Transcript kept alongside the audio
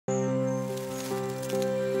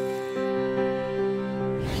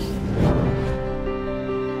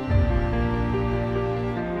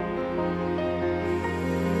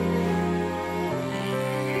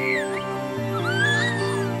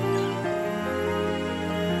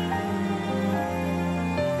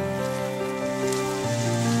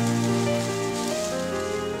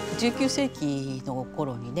19世紀の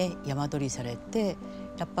頃にね山取りされて、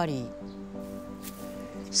やっぱり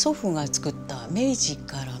祖父が作った明治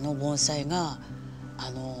からの盆栽が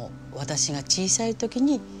私が小さい時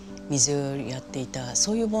に水をやっていた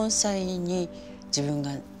そういう盆栽に自分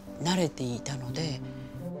が慣れていたので。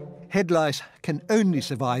Head lice can only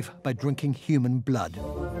survive by drinking human blood,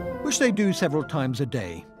 which they do several times a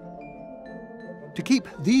day. To keep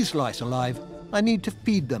these lice alive, I need to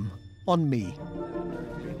feed them on me.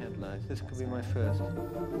 Head lice. This could be my first.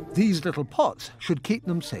 These little pots should keep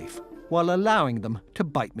them safe while allowing them to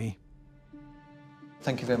bite me.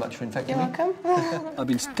 Thank you very much for infecting me. You're welcome. I've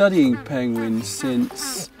been studying penguins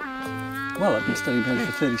since, well, I've been studying penguins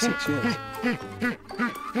for 36 years.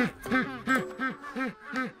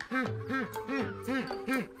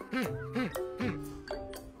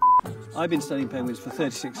 I've been studying penguins for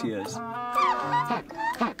 36 years.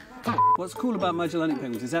 What's cool about Magellanic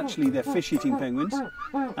penguins is actually they're fish-eating penguins,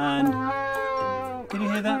 and can you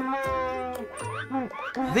hear that?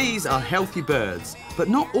 These are healthy birds, but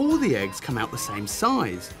not all the eggs come out the same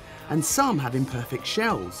size, and some have imperfect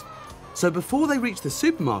shells. So before they reach the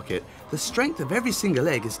supermarket, the strength of every single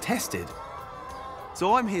egg is tested.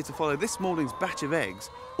 So I'm here to follow this morning's batch of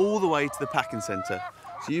eggs all the way to the packing centre.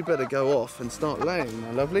 So you better go off and start laying,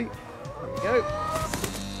 my lovely. There we go.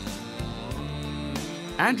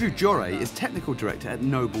 Andrew Jorre is Technical Director at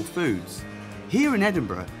Noble Foods. Here in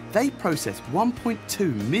Edinburgh, they process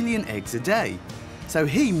 1.2 million eggs a day. So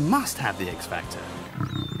he must have the X factor.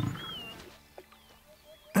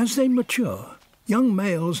 As they mature, young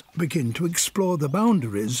males begin to explore the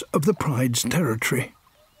boundaries of the pride's territory.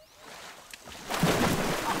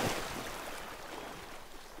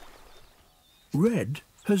 Red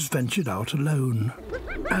has ventured out alone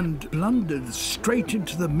and blundered straight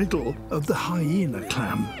into the middle of the hyena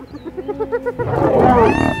clan.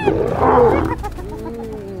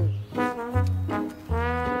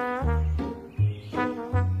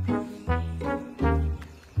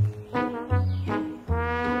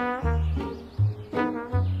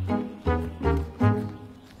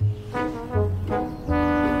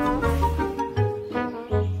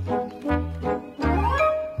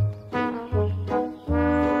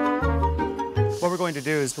 What we're going to do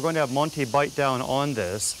is we're going to have Monty bite down on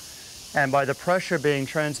this, and by the pressure being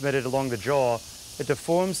transmitted along the jaw, it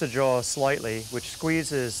deforms the jaw slightly, which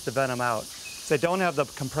squeezes the venom out. So they don't have the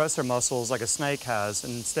compressor muscles like a snake has,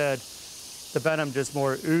 and instead the venom just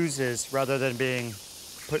more oozes rather than being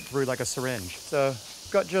put through like a syringe. So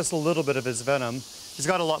got just a little bit of his venom. He's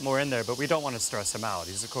got a lot more in there, but we don't want to stress him out.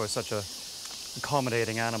 He's of course such a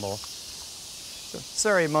accommodating animal. So,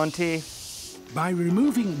 sorry, Monty. By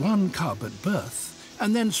removing one cub at birth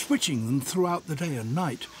and then switching them throughout the day and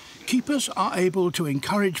night, keepers are able to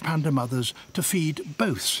encourage panda mothers to feed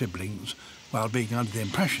both siblings while being under the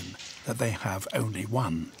impression that they have only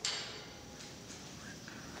one.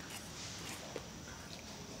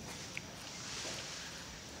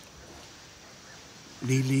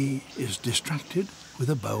 Lily is distracted with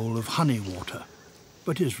a bowl of honey water,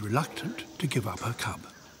 but is reluctant to give up her cub.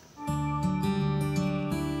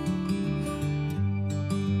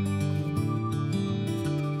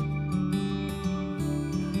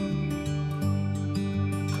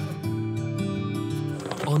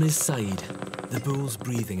 On his side, the bull's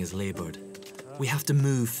breathing is laboured. We have to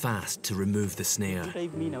move fast to remove the snare.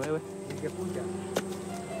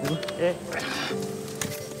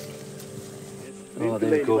 Oh,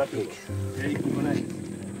 there you go, pig.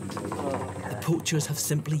 The poachers have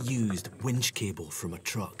simply used winch cable from a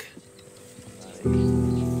truck.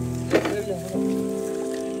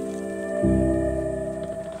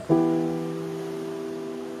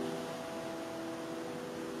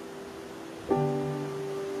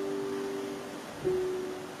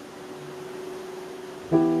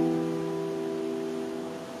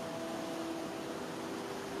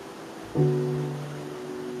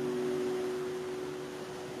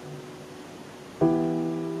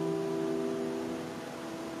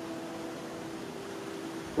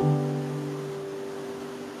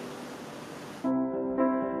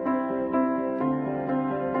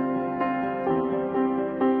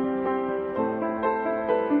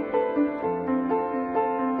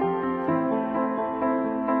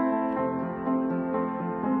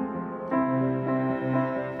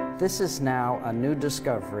 This is now a new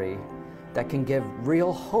discovery that can give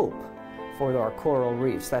real hope for our coral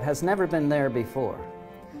reefs that has never been there before.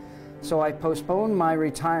 So I postponed my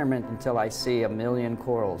retirement until I see 1 million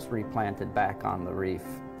corals replanted back on the reef.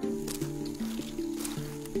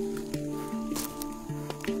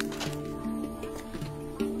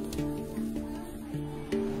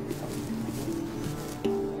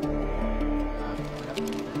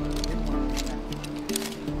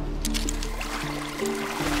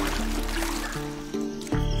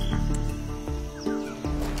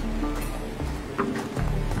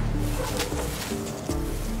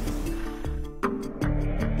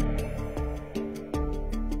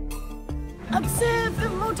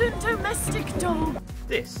 important domestic dog.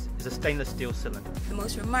 This is a stainless steel cylinder. The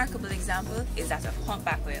most remarkable example is that of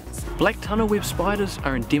humpback whales. Black tunnel web spiders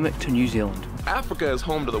are endemic to New Zealand. Africa is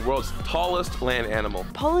home to the world's tallest land animal.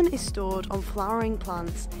 Pollen is stored on flowering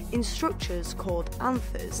plants in structures called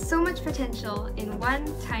anthers. So much potential in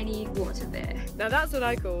one tiny water bear. Now that's what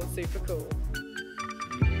I call super cool.